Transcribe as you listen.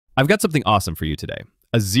I've got something awesome for you today.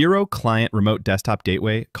 A zero-client remote desktop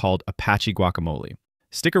gateway called Apache Guacamole.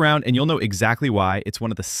 Stick around and you'll know exactly why it's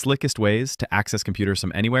one of the slickest ways to access computers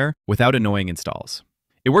from anywhere without annoying installs.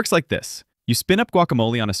 It works like this. You spin up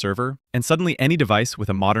Guacamole on a server, and suddenly any device with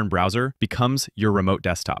a modern browser becomes your remote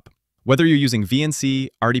desktop. Whether you're using VNC,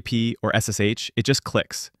 RDP, or SSH, it just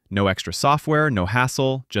clicks. No extra software, no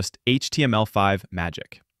hassle, just HTML5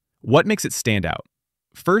 magic. What makes it stand out?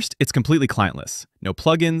 First, it's completely clientless. No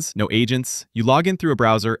plugins, no agents. You log in through a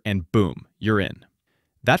browser and boom, you're in.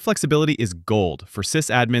 That flexibility is gold for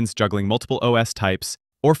sysadmins juggling multiple OS types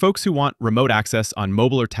or folks who want remote access on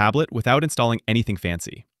mobile or tablet without installing anything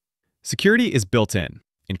fancy. Security is built in.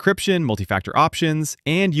 Encryption, multi-factor options,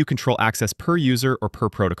 and you control access per user or per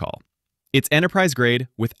protocol. It's enterprise grade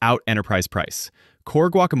without enterprise price.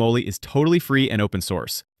 Core Guacamole is totally free and open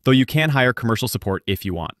source, though you can hire commercial support if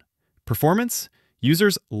you want. Performance?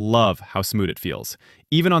 Users love how smooth it feels.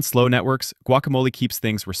 Even on slow networks, Guacamole keeps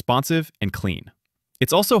things responsive and clean.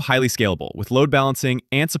 It's also highly scalable with load balancing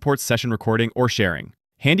and supports session recording or sharing,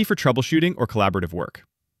 handy for troubleshooting or collaborative work.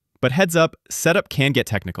 But heads up, setup can get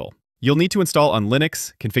technical. You'll need to install on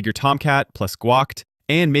Linux, configure Tomcat plus Guact,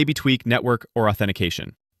 and maybe tweak network or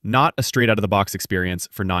authentication. Not a straight out-of-the-box experience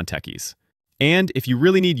for non-techies. And if you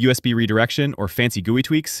really need USB redirection or fancy GUI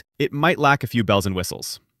tweaks, it might lack a few bells and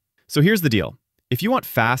whistles. So here's the deal. If you want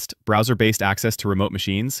fast, browser-based access to remote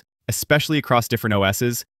machines, especially across different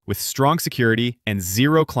OSs, with strong security and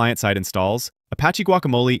zero client-side installs, Apache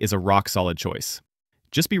Guacamole is a rock-solid choice.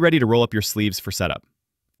 Just be ready to roll up your sleeves for setup.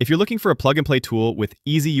 If you're looking for a plug-and-play tool with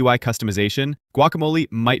easy UI customization, Guacamole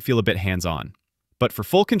might feel a bit hands-on. But for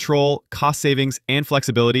full control, cost savings, and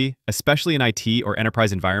flexibility, especially in IT or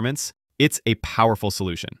enterprise environments, it's a powerful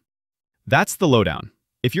solution. That's the lowdown.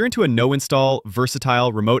 If you're into a no-install,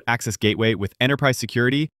 versatile remote access gateway with enterprise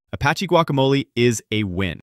security, Apache Guacamole is a win.